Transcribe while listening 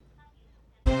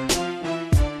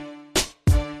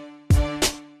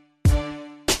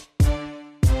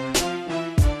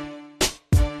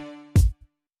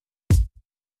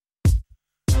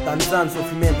Tantos anos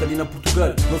sofrimento ali na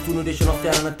Portugal. Nós tu não deixa nossa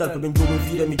terra natal para bem uma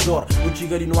vida melhor. Não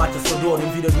chega ali no acha só dor,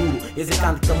 em vida duro. Esse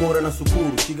canto que tá mora na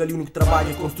Socorro. Chega ali o único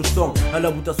trabalho em construção. A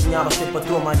labuta sonhava ser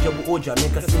patrão, mas diabo hoje a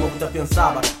meca acima o que tá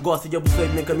pensava. Gosta de abusar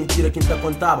de meca mentira quem tá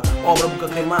contava. Obra buca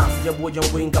cremaça, diabo hoje é um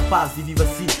boi incapaz de viver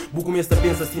assim. Bu começa a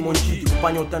pensar assim, monte,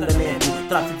 apanha o tandamento.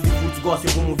 Tráfico de frutos, gosta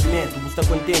de algum movimento. Bu está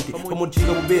contente, como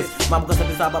chega o beijo. Mas buca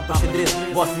pensava para xadrez.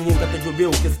 Gosta ninguém que te joveu,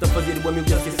 o que você tá fazendo, o amigo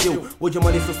já esqueceu. Hoje é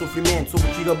uma lei seu sofrimento,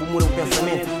 sobre chega bu mura o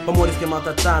pensamento. Para amores que é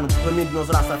maltratado, para mim de nós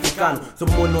raça africano.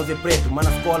 Sobre amor nós é preto, mas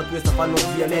na escola tu está falando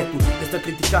nosso dialeto. Está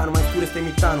criticando, mas tu está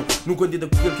imitando. Nunca entenda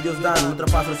com aquilo que Deus dá, não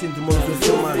ultrapassa o cinto de mano do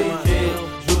seu mano.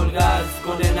 Julgados,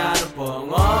 condenados por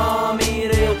um homem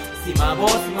eu, cima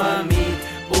voz, cima mim.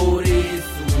 Por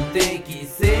isso tem que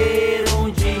ser um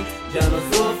dia, já não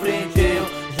sofre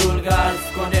eu. Julgados,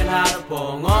 condenados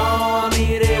por um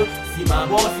homem eu, cima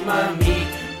voz, cima mim.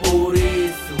 Por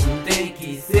isso tem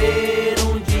que ser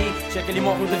um dia. Se aquele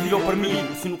morro nunca virou para mim,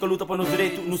 se nunca luta para nos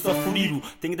direitos, não sou furido.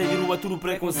 Tenho de rua tudo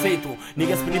preconceito.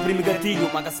 Ninguém se prime gatilho,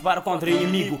 mas se para contra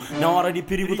inimigo. Na hora de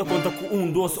perigo, tá conta com um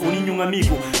doce ou nenhum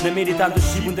amigo. Na meditando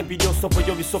chibo, ainda pediu sopa e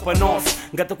ouvi sopa nós.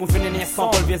 Gata com veneno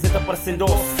talvez ele tá parecendo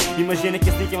doce. Imagina que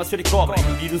esse dia é uma senhora de cobra.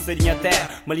 Vive um serinho até,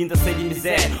 uma linda série de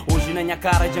miséria. Hoje na minha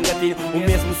cara já gatinho o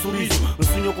mesmo sorriso. Um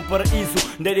sonho com o paraíso,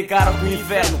 dele cara com o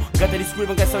inferno. Gata de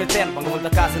escreva canção eterna, para volta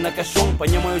a casa na caixão. Para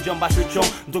minha mãe eu já baixo o chão,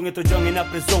 então eu tô já na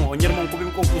prisão. Minha irmã coube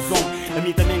conclusão, a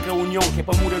mim também que a união, que é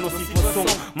para mudar a nossa situação.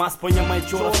 Mas para minha mãe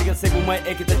chora, fica cego, mãe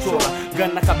é que tá chora.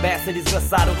 Gana na cabeça,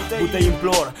 desgraçado, puta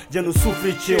implora, já não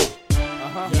Sufri Tcheu.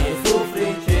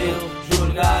 Sufri Tcheu,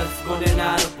 julgados,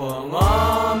 condenados por um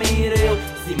homem eu,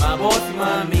 cima voz,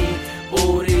 cima mim.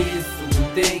 Por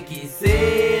isso tem que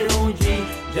ser um dia,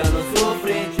 já não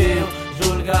Sufri Tcheu.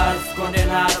 Julgados,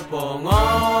 condenados por um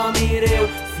homem eu,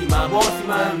 cima voz,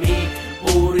 cima mim.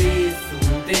 Por isso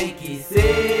tem que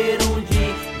ser um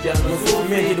dia, já não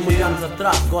sofri de muitos anos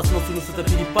atrás. Gosto não se não se tá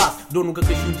de paz. Dou nunca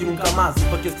que sentir nunca mais. E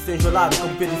para aqueles que se enjolaram,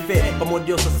 como pé de fé. Para amor de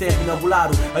Deus, só serve na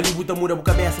bolaram. Ali buta mura a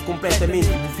cabeça completamente.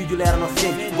 O filho era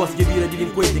inocente. Gosto de vir a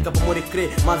delinquente. Que para morrer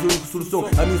crer, mas é a única solução.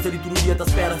 A missa de todo dia tá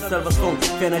espera de salvação.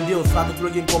 Fé na Deus, trata tu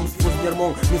alguém como se fosse meu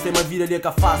irmão. Não sei mais vida ali é que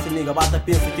é fácil, nega. Bata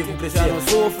pensa que vou crescer. Já não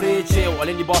Sufri Tcheu,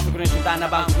 além de bosta quando a gente tá na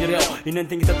banco de réu. E nem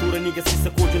tem ditatura, nigga, se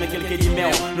sacude naquele que é de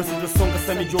mel. Não se situação que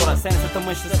se melhora, sem essa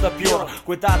também se está pior.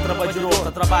 Coitado,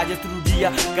 trabalhador, trabalha todo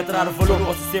dia. Catrar o valor,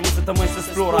 o sistema se também se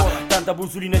explora. Tanta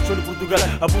abuso ali na Chole Portugal,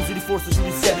 abuso de força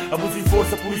judicial, abuso de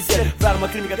força policial. Ver uma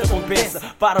crime que até compensa,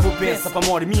 para a peça, para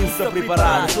morrer, minha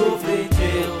preparado. Sufri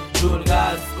Tcheu,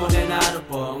 julgados, condenados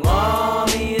por um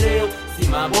homem eu,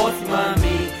 cima voz, cima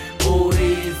mim. Por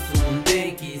isso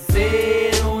tem que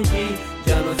ser um dia,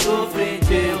 já não Sufri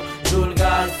Tcheu.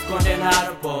 Julgados,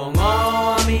 condenados por um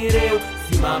homem eu,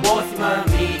 cima voz, cima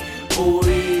mim. Por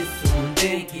isso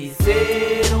tem que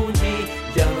ser um dia.